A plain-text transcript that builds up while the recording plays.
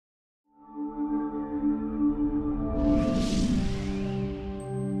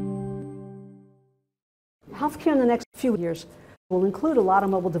Healthcare in the next few years will include a lot of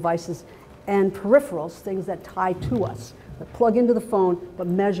mobile devices and peripherals, things that tie to us, that plug into the phone but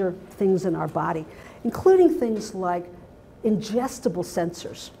measure things in our body, including things like ingestible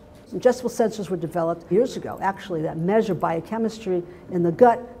sensors. Ingestible sensors were developed years ago, actually, that measure biochemistry in the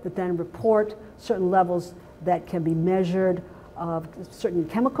gut that then report certain levels that can be measured of certain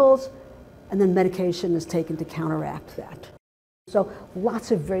chemicals, and then medication is taken to counteract that. So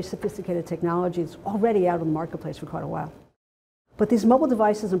lots of very sophisticated technologies already out in the marketplace for quite a while. But these mobile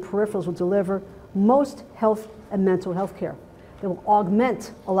devices and peripherals will deliver most health and mental health care. They will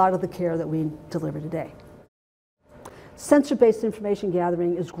augment a lot of the care that we deliver today. Sensor-based information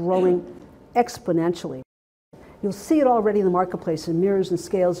gathering is growing exponentially. You'll see it already in the marketplace in mirrors and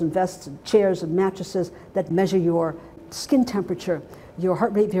scales and vests and chairs and mattresses that measure your skin temperature, your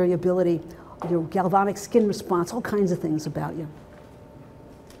heart rate variability, your galvanic skin response, all kinds of things about you.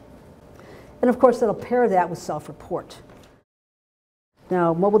 And of course, that'll pair that with self-report.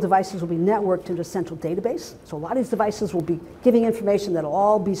 Now, mobile devices will be networked into a central database. So a lot of these devices will be giving information that'll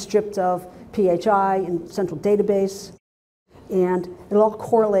all be stripped of PHI in central database. And it'll all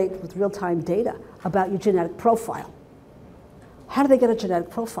correlate with real-time data about your genetic profile. How do they get a genetic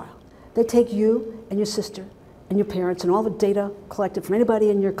profile? They take you and your sister and your parents and all the data collected from anybody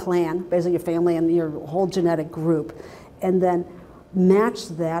in your clan, basically your family and your whole genetic group, and then match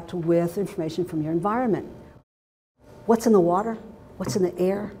that with information from your environment. What's in the water? What's in the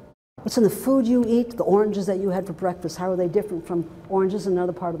air? What's in the food you eat? The oranges that you had for breakfast, how are they different from oranges in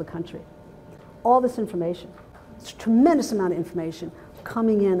another part of the country? All this information. It's a tremendous amount of information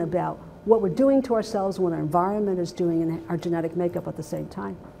coming in about what we're doing to ourselves and what our environment is doing and our genetic makeup at the same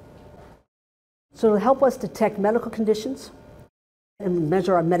time. So it'll help us detect medical conditions and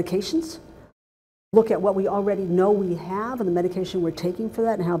measure our medications, look at what we already know we have and the medication we're taking for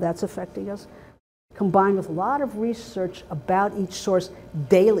that and how that's affecting us, combined with a lot of research about each source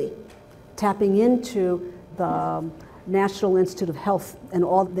daily, tapping into the National Institute of Health and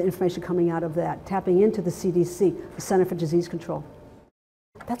all the information coming out of that, tapping into the CDC, the Center for Disease Control.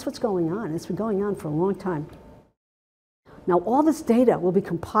 That's what's going on. It's been going on for a long time. Now, all this data will be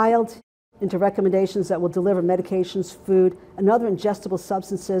compiled into recommendations that will deliver medications, food, and other ingestible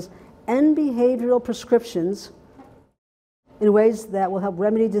substances and behavioral prescriptions in ways that will help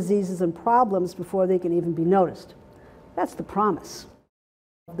remedy diseases and problems before they can even be noticed. That's the promise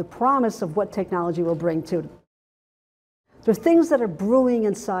of what technology will bring to. There are things that are brewing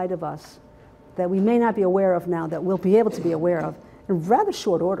inside of us that we may not be aware of now that we'll be able to be aware of in rather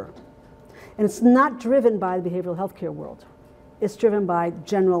short order. And it's not driven by the behavioral healthcare world. It's driven by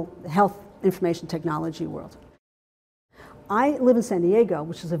general health information technology world. I live in San Diego,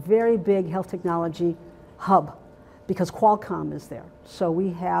 which is a very big health technology hub because Qualcomm is there. So we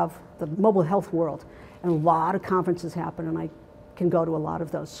have the mobile health world and a lot of conferences happen, and I can go to a lot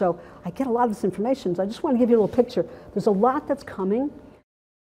of those. So I get a lot of this information. So I just want to give you a little picture. There's a lot that's coming.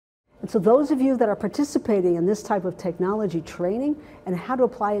 And so those of you that are participating in this type of technology training and how to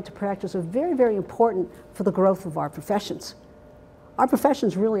apply it to practice are very, very important for the growth of our professions. Our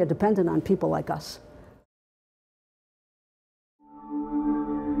professions really are dependent on people like us.